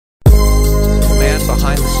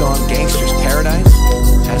behind the song Gangsta's Paradise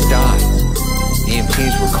has died.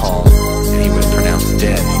 EMTs were called, and he was pronounced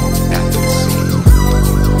dead after the scene.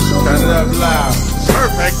 Turn it up loud.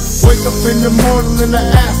 Perfect. Wake up in the morning and I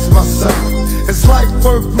ask myself, it's like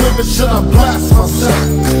worth living, should I blast myself?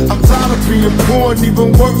 I'm tired of being poor and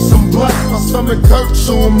even worse, I'm black. My stomach hurts,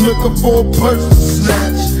 so I'm looking for a purse to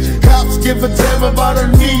snatch. Cops give a damn about a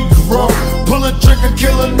Negro. Pull a trigger,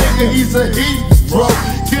 kill a nigga, he's a hero.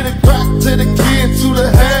 Get it back to the kids who the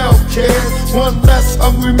hell cares. One less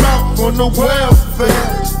hungry mouth on the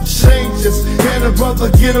welfare. Changes, can a brother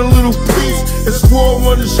get a little peace? It's war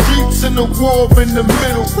on the streets and the war in the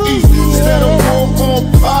Middle East. Instead of war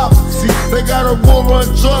on poverty, they got a war on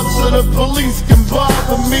drugs so the police can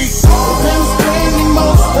bother me. Been spending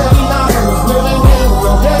most of their lives living in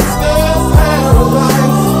the gangsta's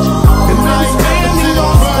paradise. And I ain't spending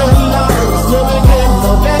most of their lives living in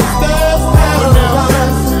the gangsta's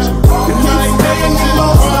paradise. And I ain't spending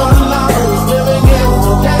most of their lives living in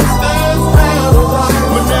the gangsta's paradise.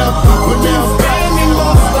 But now spending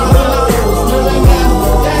most of their lives living in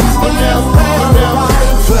the gangsta's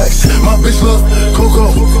paradise. Flex, my bitch love Coco.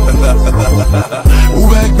 Ooh,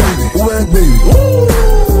 back baby, ooh, back baby.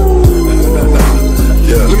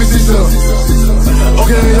 Yeah, let me see some.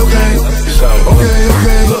 Okay.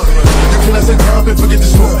 Look, you cannot say pop and forget the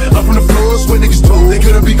smoke. I'm from the floors where niggas told. They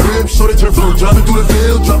couldn't be cribs, so they turn flow. Driving through the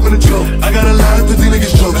field, dropping the choke. I got a lot of these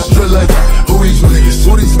niggas jokes. Straight like, who these niggas?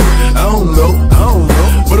 Who these niggas? I don't know.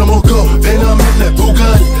 But I'm on go, and I'm in that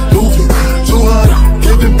Bugatti. Moving, too hard.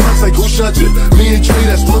 Giving pops like who shot you? Me and Trey,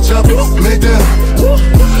 that's full chopper. Man down.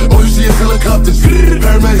 All you see is helicopters.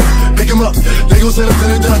 Paramedics, pick him up. They gon' send him to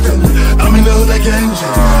the doctor. I'm in the hood like an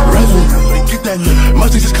engine. Reverend, get that nigga. My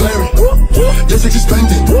six is clearing. Your six is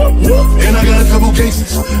spending. And I got a couple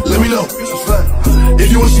cases. Let me know.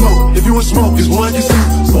 If you want smoke, it's one I can see.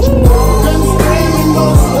 Been spending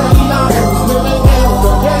most of their lives living in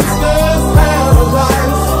the gangsta's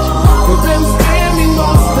paradise. We've been spending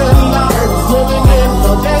most of their lives living in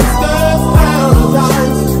the gangsta's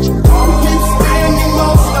paradise. We keep spending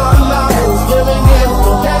most of our lives living in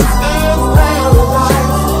the gangsta's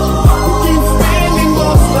paradise. We keep spending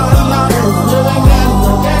most of our lives living in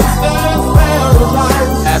the gangsta's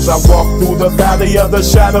paradise. As I walk through the valley of the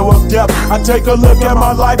shadow of death, I take a look at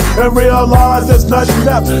my life and realize there's nothing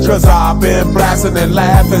left. Cause I've been blasting and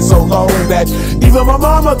laughing so long that even my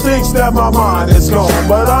mama thinks that my mind is gone.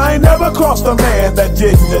 But I ain't never crossed a man that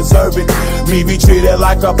didn't deserve it. Me be treated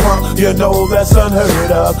like a punk, you know that's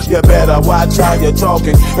unheard of. You better watch how you're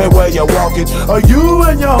talking and where you're walking, or you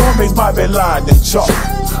and your homies might be lying in chalk.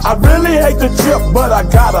 I really hate the trip, but I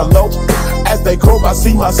gotta low. As they croak, I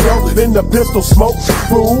see myself in the pistol smoke.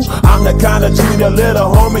 Fool, I'm the kind of G the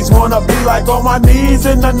little homies wanna be like, on my knees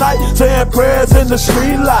in the night, saying prayers in the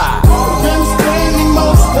street light. Been spending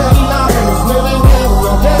most of their lives living in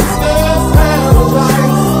the gangsta's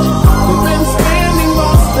paradise. We've been spending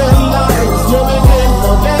most of their lives living in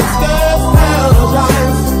the gangsta's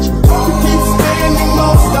paradise. We keep spending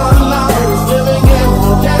most of our lives living in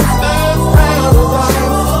the gangsta's paradise.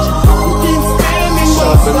 We keep spending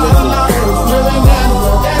most of our lives living in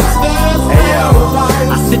the gangsta's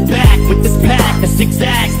paradise. I sit back with this pack of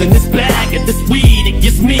zigzags and this bag of this weed. It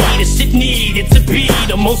gives me the shit needed to be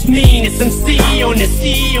the most meanest MC on this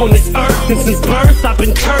earth. And since birth I've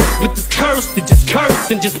been cursed with this curse to just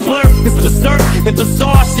curse and just blurt this berserk and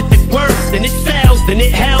bizarre shit that works. And it sells, and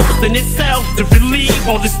it helps, and it sells to relieve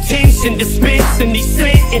all this tension, dispensing these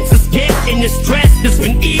sentences, getting the stress that's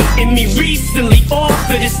been eating me recently off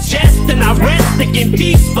of this chest. And I rest again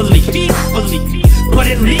peacefully. But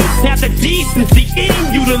at least have the decency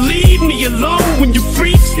in you to leave me alone when you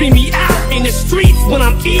freaks see me out in the streets when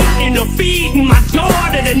I'm eating or feeding my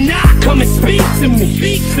daughter to not come and speak to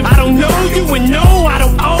me. I don't know you and no, I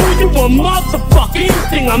don't owe you a motherfucking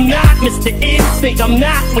thing. I'm not Mr. Instinct, I'm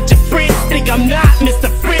not what your friends think. I'm not Mr.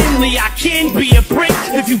 Friendly, I can be a prick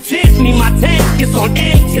if you tip me. My tank is on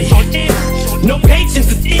empty, no patience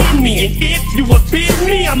is in me. And if you offend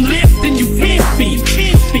me, I'm lifting you 10 feet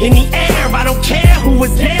in the air. I don't care who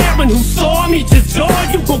was there and who saw me, just joy.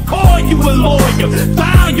 You go call you a lawyer,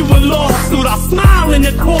 file you a lawsuit. I'll smile in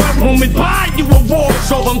the courtroom and buy you a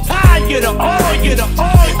wardrobe. I'm tired of all you.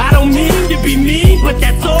 I don't mean to be mean, but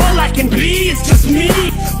that's all I can be. It's just me.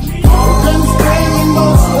 We've been spending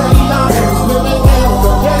most of our lives living in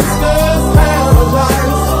the gangsta's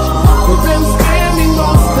paradise. We've been spending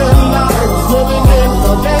most of our lives living in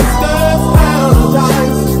the gangsta's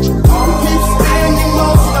paradise. We keep spending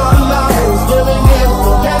most of our lives living in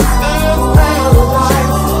the gangsta's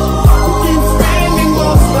paradise. We keep spending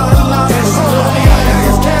most of our lives living in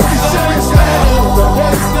the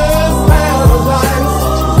gangsta's paradise.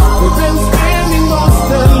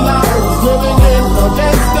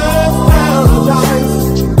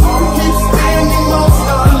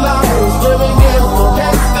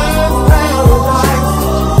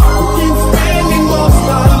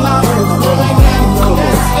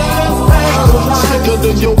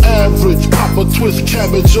 twist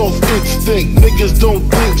cabbage off instinct. Niggas don't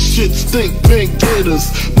think shit stink. Pink Gators,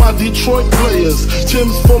 my Detroit players.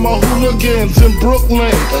 Tim's for my hooligans in Brooklyn.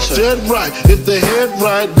 Dead right, if the head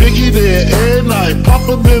right, Biggie there every night.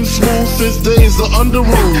 Papa been smooth since days of under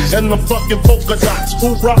rules. And the fucking polka dots,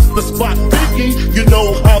 who rock the spot? Biggie, you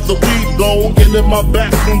know how the weed go. Get in my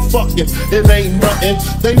bathroom fucking, it ain't nothing.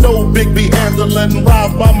 They know Big B handling,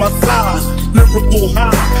 ride by my side. Lyrical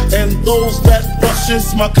high, and those that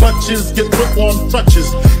rushes my clutches get put on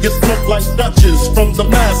crutches. Get smoked like Dutches from the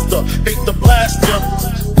master. Hate to blast ya.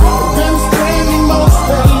 Been spending most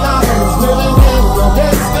their lives living in the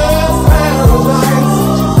gangsta's paradise.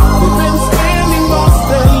 We've been spending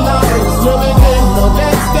most their lives living in the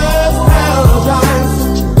gangsta's paradise.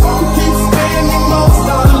 We keep spending most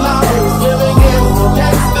our lives living in the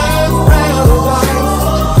gangsta's paradise.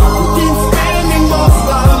 We keep spending most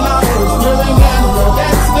our lives living in the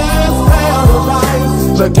gangsta's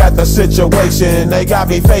paradise. Look at the situation they got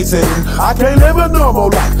me facing. I can't live a normal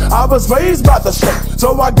life. I was raised by the street,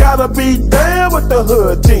 so I gotta be down with the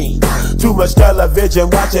hood team. Too much television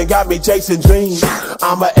watching got me chasing dreams.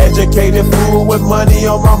 I'm an educated fool with money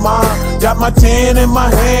on my mind. Got my 10 in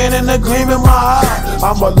my hand and a gleam in my eye.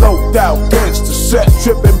 I'm a loped out gangster, set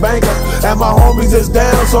tripping banker, and my homies is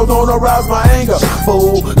down, so don't arouse my anger.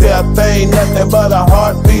 Fool, death ain't nothing but a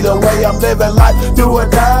heartbeat away. I'm living life, do or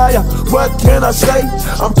die. What can I say?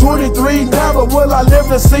 I'm 23 now, but will I live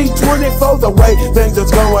to see 24? The way things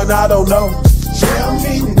is going, I don't know. Tell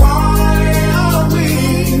me why are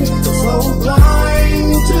we so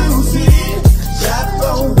blind to see that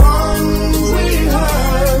the ones we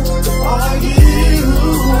hurt are you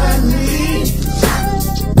and me?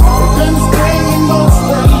 We've been spending most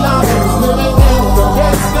their lives living in the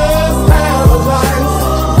gangsta's paradise.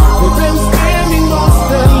 We've been spending most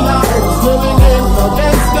their lives living in the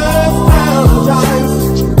gangsta's paradise.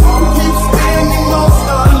 We keep spending most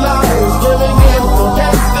our lives living in the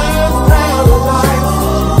gangsta's paradise.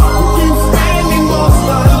 We keep spending most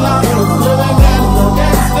our lives living in the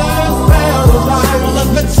gangsta's paradise. Well,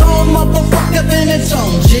 if it's on, motherfucker, then it's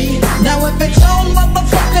on, G. Now if it's on,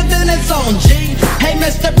 motherfucker, then it's on, G. Hey,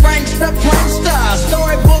 Mr. Prankster,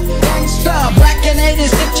 storybook gangsta. Back in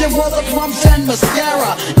 86, you wore the pumps and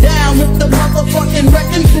mascara. Down with the motherfucking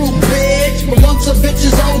wrecking crew, bitch. But once a bitch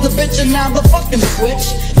is old, the bitch, and now the fucking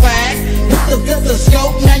switch. Fact, with the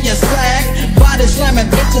stethoscope, now you're slack. Body slamming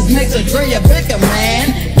bitches makes a Dre a bigger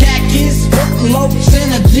man. Khakis, foot lopes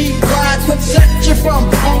in a deep ride. What set you from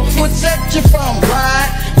punk, what set you from ride?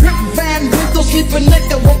 Rip Van Winkle, sleeping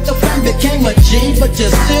nigga, woke up and became a G. But you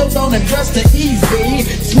still don't impress the Eazy.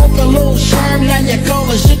 Smoke a little sherm, now you call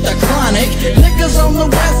the shit the chronic. Niggas on the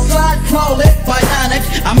west side call it bionic.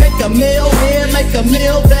 I make a meal here, make a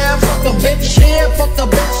meal there. Fuck a bitch here, fuck a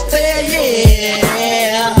bitch there,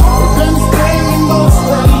 yeah. We've been spending most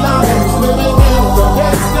their lives living in the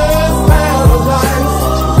gangsta's paradise.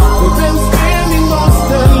 We've been spending most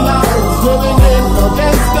their lives living in the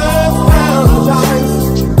gangsta's paradise.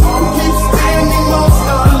 We keep spending most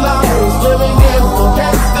our lives living in the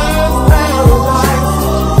gangsta's paradise.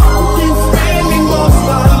 We keep spending most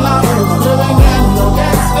our lives living in the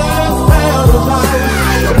gangsta's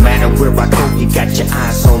paradise. No matter where I go, you got your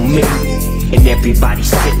eyes on me, and everybody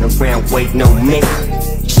sitting around waiting on me.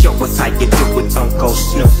 Show us how you do it, Uncle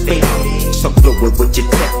Snoop Dogg. So fluid with your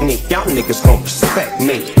technique, y'all niggas gon' respect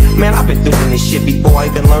me. Man, I've been doing this shit before I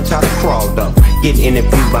even learned how to crawl though. Getting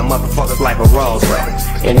interviewed by motherfuckers like a Rolls Royce.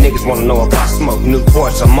 And niggas wanna know if I smoke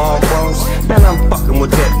Newports or Marlboros. Man, I'm fucking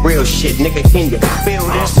with that real shit, nigga, can you feel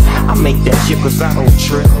this? I make that shit cause I don't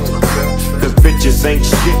trip. Cause bitches ain't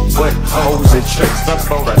shit but hoes and tricks. I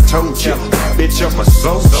thought I told ya, bitch, I'm a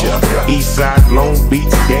soldier. Eastside, Long Beach,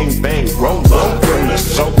 gang bang, roll up in the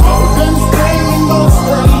sofa. We've been spending most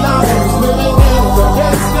their lives living in the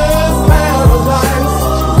gangsta's paradise.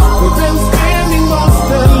 We've been spending most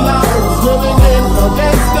their lives living in the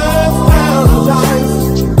gangsta's paradise.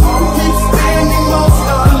 We keep spending most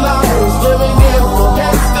our lives living in the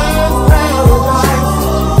gangsta's paradise.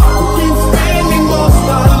 We keep spending most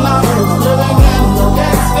our lives living in the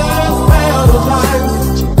gangsta's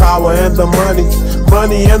paradise. Power and the money,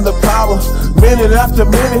 money and the power. Minute after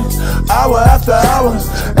minute, hour after hour,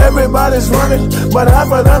 everybody's running, but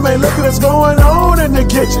half of them ain't looking what's going on in the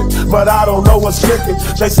kitchen. But I don't know what's cooking.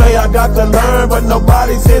 They say I got to learn, but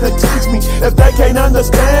nobody's here to teach me. If they can't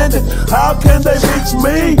understand it, how can they reach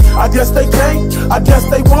me? I guess they can't, I guess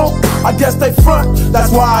they won't, I guess they front.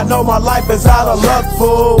 That's why I know my life is out of luck,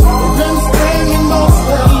 fool. We've been spending most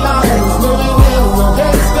of